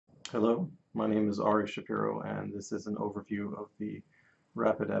Hello, my name is Ari Shapiro, and this is an overview of the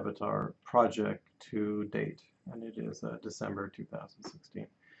Rapid Avatar project to date, and it is December 2016.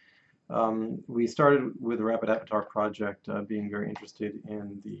 We started with the Rapid Avatar project being very interested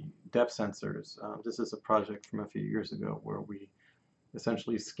in the depth sensors. This is a project from a few years ago where we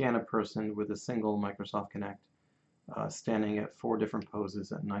essentially scan a person with a single Microsoft Kinect, standing at 4 different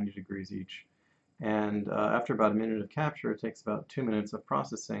poses at 90 degrees each. And after about a minute of capture, it takes about 2 minutes of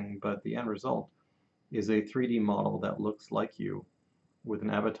processing, but the end result is a 3D model that looks like you with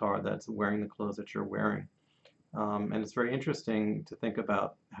an avatar that's wearing the clothes that you're wearing. And it's very interesting to think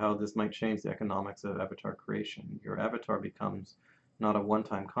about how this might change the economics of avatar creation. Your avatar becomes not a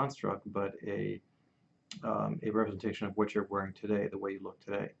one-time construct, but a representation of what you're wearing today, the way you look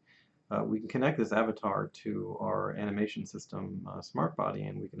today. We can connect this avatar to our animation system, Smart Body,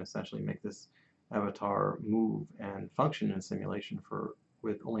 and we can essentially make this avatar move and function in a simulation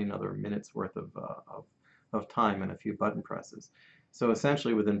with only another minute's worth of time and a few button presses. So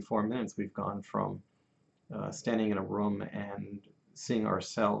essentially within 4 minutes we've gone from standing in a room and seeing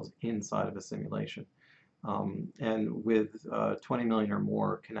ourselves inside of a simulation. And with 20 million or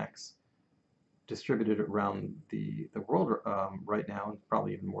more Kinects distributed around the world right now, and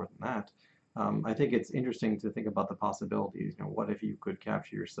probably even more than that, I think it's interesting to think about the possibilities. What if you could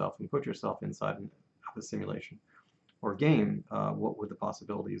capture yourself and put yourself inside of a simulation or game? What would the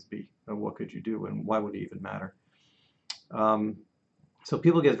possibilities be? What could you do, and why would it even matter? So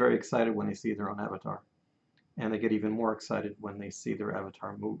people get very excited when they see their own avatar, and they get even more excited when they see their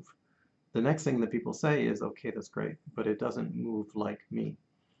avatar move. The next thing that people say is, okay, that's great, but it doesn't move like me.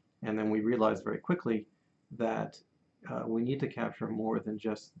 And then we realize very quickly that we need to capture more than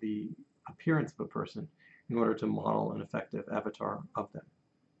just the appearance of a person in order to model an effective avatar of them,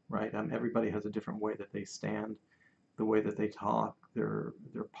 right? Everybody has a different way that they stand, the way that they talk, their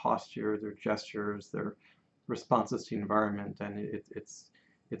posture, their gestures, their responses to the environment, and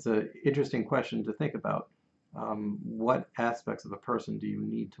it's an interesting question to think about. What aspects of a person do you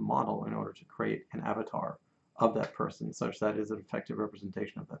need to model in order to create an avatar of that person such that is an effective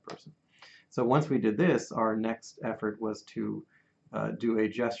representation of that person? So once we did this, our next effort was to do a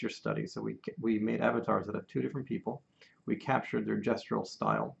gesture study. So we made avatars that have 2 different people. We captured their gestural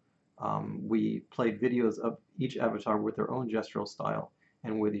style. We played videos of each avatar with their own gestural style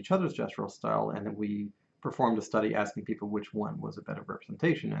and with each other's gestural style, and then we performed a study asking people which one was a better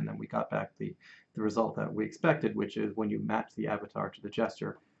representation, and then we got back the result that we expected, which is when you match the avatar to the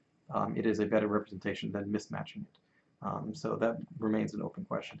gesture, it is a better representation than mismatching it. So that remains an open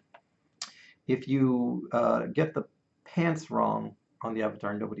question. If you get the pants wrong on the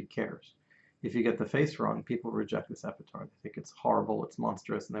avatar, nobody cares. If you get the face wrong, people reject this avatar. They think it's horrible, it's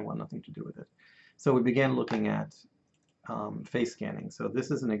monstrous, and they want nothing to do with it. So we began looking at face scanning. So this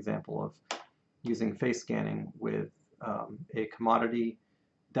is an example of using face scanning with a commodity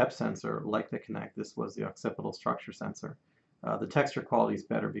depth sensor like the Kinect. This was the occipital structure sensor. The texture quality is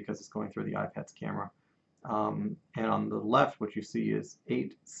better because it's going through the iPad's camera. And on the left, what you see is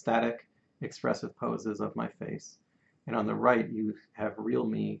 8 static expressive poses of my face. And on the right, you have real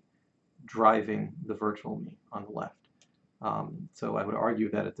me driving the virtual me on the left. So I would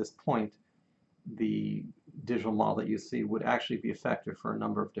argue that at this point, the digital model that you see would actually be effective for a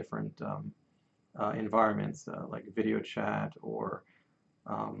number of different environments, like video chat or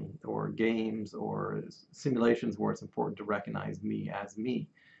games or simulations where it's important to recognize me as me.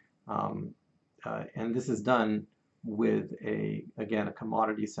 And this is done with again, a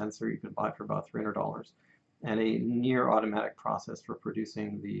commodity sensor you could buy for about $300 and a near automatic process for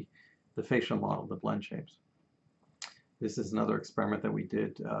producing the facial model, the blend shapes. This is another experiment that we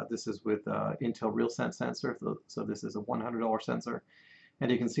did. This is with Intel RealSense sensor, so this is a $100 sensor. And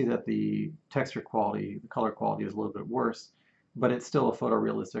you can see that the texture quality, the color quality is a little bit worse, but it's still a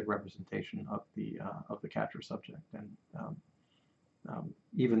photorealistic representation of the capture subject. And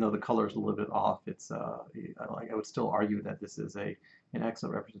even though the color is a little bit off, I would still argue that this is an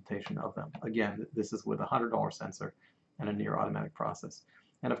excellent representation of them. Again, this is with a $100 sensor and a near automatic process.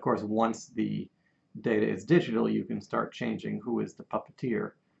 And of course, once the data is digital, you can start changing who is the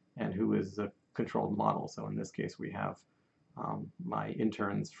puppeteer and who is the controlled model. So in this case, we have my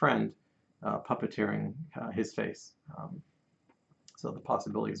intern's friend puppeteering his face. So the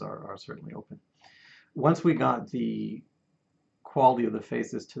possibilities are certainly open. Once we got the quality of the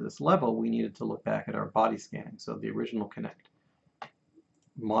faces to this level, we needed to look back at our body scanning. So the original Kinect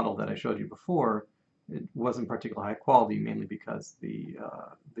model that I showed you before, it wasn't particularly high quality, mainly because the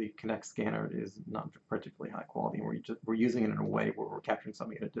Kinect scanner is not particularly high quality, and we're using it in a way where we're capturing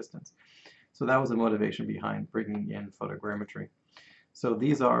something at a distance. So that was the motivation behind bringing in photogrammetry. So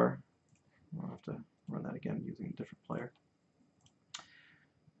these are, I'll have to run that again using a different player.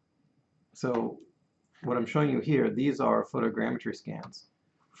 So what I'm showing you here, these are photogrammetry scans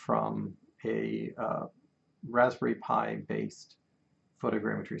from a Raspberry Pi based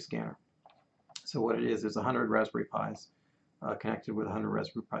photogrammetry scanner. So what it is 100 Raspberry Pis connected with 100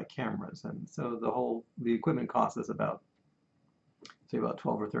 Raspberry Pi cameras, and so the equipment cost is about, say, about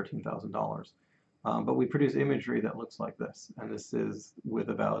 $12,000 or $13,000. But we produce imagery that looks like this, and this is with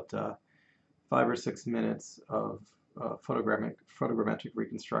about 5 or 6 minutes of photogrammetric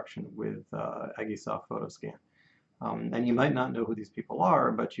reconstruction with Agisoft PhotoScan. And you might not know who these people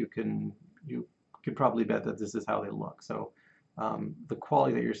are, but you could probably bet that this is how they look. So the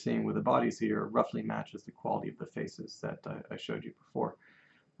quality that you're seeing with the bodies here roughly matches the quality of the faces that I showed you before.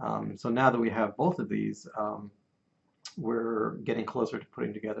 So now that we have both of these, we're getting closer to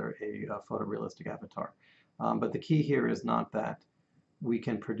putting together a photorealistic avatar. But the key here is not that we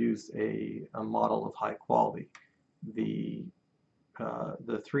can produce a model of high quality. The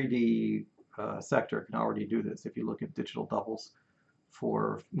 3D sector can already do this. If you look at digital doubles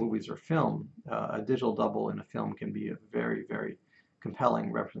for movies or film, a digital double in a film can be a very, very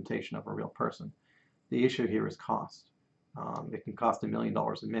compelling representation of a real person. The issue here is cost. It can cost $1 million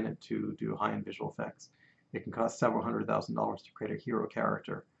a minute to do high-end visual effects. It can cost several $100,000 to create a hero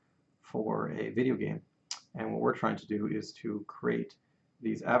character for a video game. And what we're trying to do is to create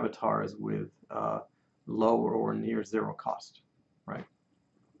these avatars with low or near zero cost, right?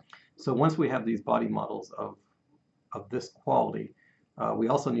 So once we have these body models of this quality, we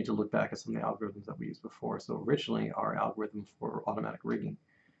also need to look back at some of the algorithms that we used before. So originally, our algorithm for automatic rigging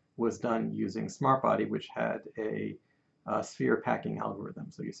was done using SmartBody, which had a sphere packing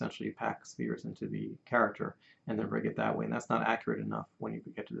algorithm. So you essentially pack spheres into the character and then rig it that way. And that's not accurate enough when you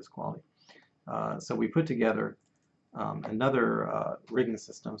get to this quality. So we put together another rigging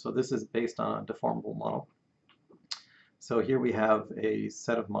system. So this is based on a deformable model. So here we have a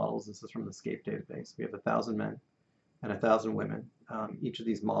set of models. This is from the Scape database. We have 1,000 men and 1,000 women. Each of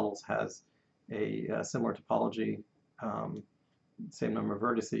these models has a similar topology, same number of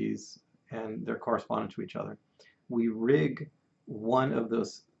vertices, and they're correspondent to each other. We rig one of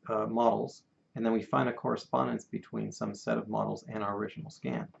those models, and then we find a correspondence between some set of models and our original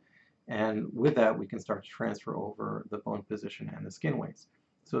scan. And with that, we can start to transfer over the bone position and the skin weights.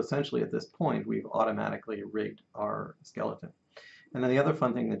 So essentially, at this point, we've automatically rigged our skeleton. And then the other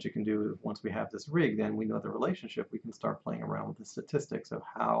fun thing that you can do once we have this rigged and we know the relationship, we can start playing around with the statistics of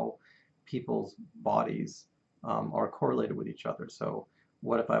how people's bodies are correlated with each other. So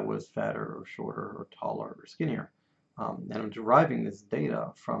what if I was fatter or shorter or taller or skinnier? And I'm deriving this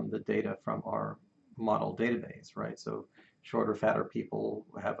data from the data from our model database, right? So shorter, fatter people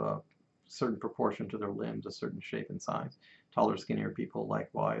have a certain proportion to their limbs, a certain shape and size. Taller, skinnier people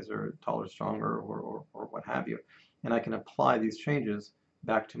likewise, or taller, stronger, or what have you. And I can apply these changes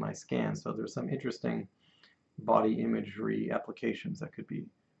back to my scan. So there's some interesting body imagery applications that could be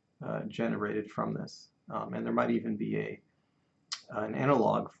generated from this. And there might even be an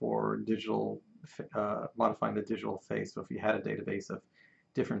analog for digital, modifying the digital face. So if you had a database of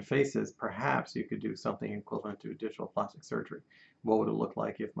different faces, perhaps you could do something equivalent to digital plastic surgery. What would it look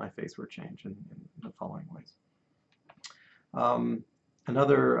like if my face were changed in the following ways?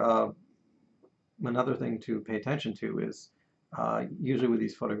 Another thing to pay attention to is usually with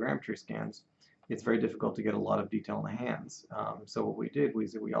these photogrammetry scans, it's very difficult to get a lot of detail in the hands. So what we did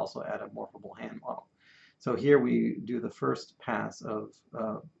was we also add a morphable hand model. So here we do the first pass of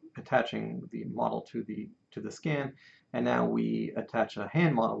attaching the model to the scan, and now we attach a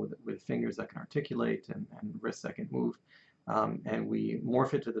hand model with fingers that can articulate and wrists that can move, and we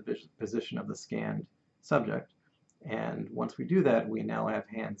morph it to the position of the scanned subject. And once we do that, we now have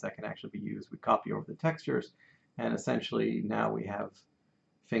hands that can actually be used. We copy over the textures, and essentially now we have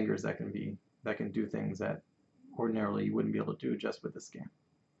fingers that can do things that ordinarily you wouldn't be able to do just with the scan.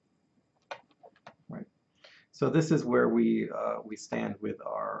 Right. So this is where we stand with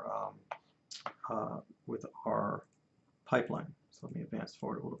our pipeline. So let me advance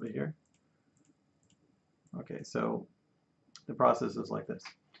forward a little bit here. Okay, so the process is like this.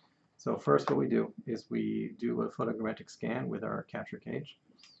 So first what we do is we do a photogrammetric scan with our capture cage.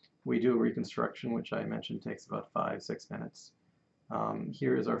 We do a reconstruction, which I mentioned takes about 5-6 minutes.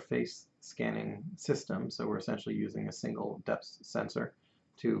 Here is our face scanning system. So we're essentially using a single depth sensor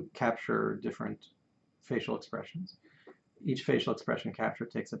to capture different facial expressions. Each facial expression capture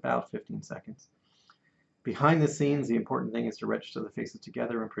takes about 15 seconds. Behind the scenes, the important thing is to register the faces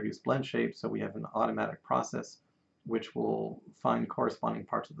together and produce blend shapes. So we have an automatic process which will find corresponding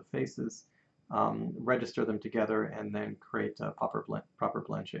parts of the faces register them together, and then create proper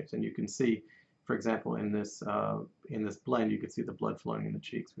blend shapes. And you can see, for example, in this blend, you can see the blood flowing in the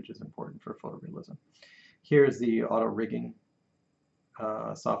cheeks, which is important for photorealism. Here's the auto rigging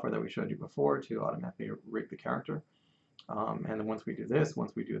software that we showed you before to automatically rig the character. And then once we do this,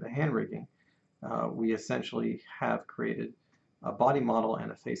 once we do the hand rigging, we essentially have created a body model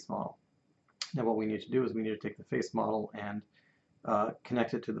and a face model. Now what we need to do is we need to take the face model and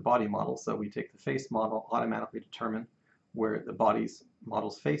connect it to the body model. So we take the face model, automatically determine where the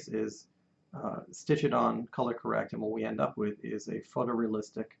model's face is, stitch it on, color correct, and what we end up with is a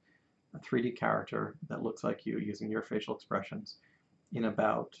photorealistic 3D character that looks like you using your facial expressions in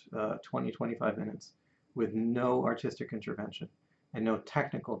about 20-25 minutes with no artistic intervention and no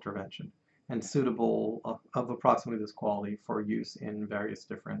technical intervention, and suitable of approximately this quality for use in various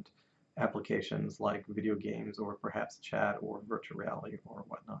different applications like video games or perhaps chat or virtual reality or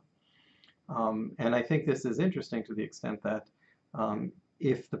whatnot. And I think this is interesting to the extent that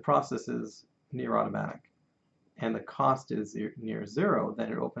if the process is near automatic and the cost is near zero,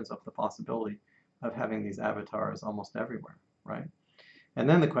 then it opens up the possibility of having these avatars almost everywhere, right? And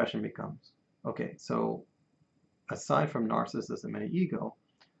then the question becomes, okay, so aside from narcissism and ego,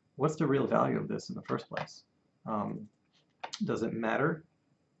 what's the real value of this in the first place? Does it matter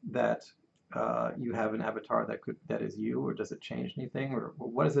that you have an avatar that is you, or does it change anything, or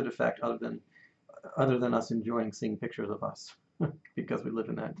what does it affect other than us enjoying seeing pictures of us because we live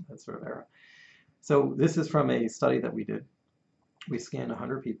in that sort of era? So this is from a study that we did. We scanned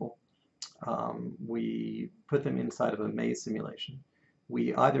 100 people. We put them inside of a maze simulation.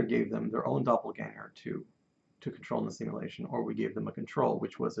 We either gave them their own doppelganger to control in the simulation, or we gave them a control,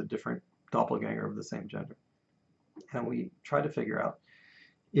 which was a different doppelganger of the same gender. And we tried to figure out,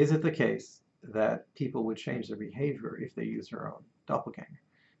 is it the case that people would change their behavior if they use their own doppelganger?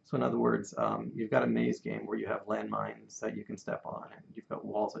 So in other words, you've got a maze game where you have landmines that you can step on and you've got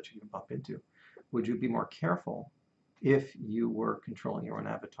walls that you can bump into. Would you be more careful if you were controlling your own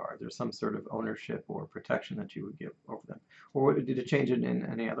avatar? There's some sort of ownership or protection that you would give over them. Or did it change it in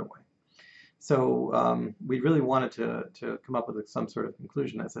any other way? So we really wanted to come up with some sort of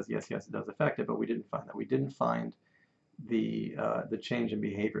conclusion that says, yes, it does affect it, but we didn't find that. We didn't find the change in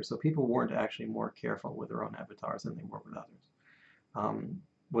behavior. So people weren't actually more careful with their own avatars than they were with others.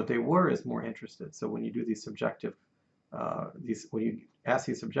 What they were is more interested. So when you do these subjective, when you ask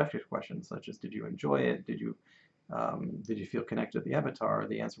these subjective questions, such as did you enjoy it, did you feel connected to the avatar,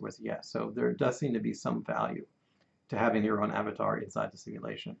 the answer was yes. So there does seem to be some value to having your own avatar inside the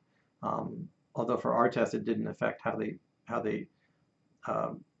simulation. Although for our test it didn't affect how they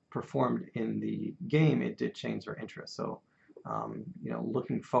performed in the game, it did change their interest. So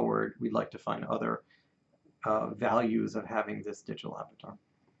looking forward, we'd like to find other values of having this digital avatar.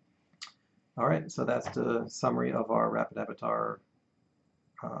 All right, so that's the summary of our Rapid Avatar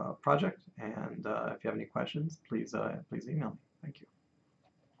project. And if you have any questions, please email me. Thank you.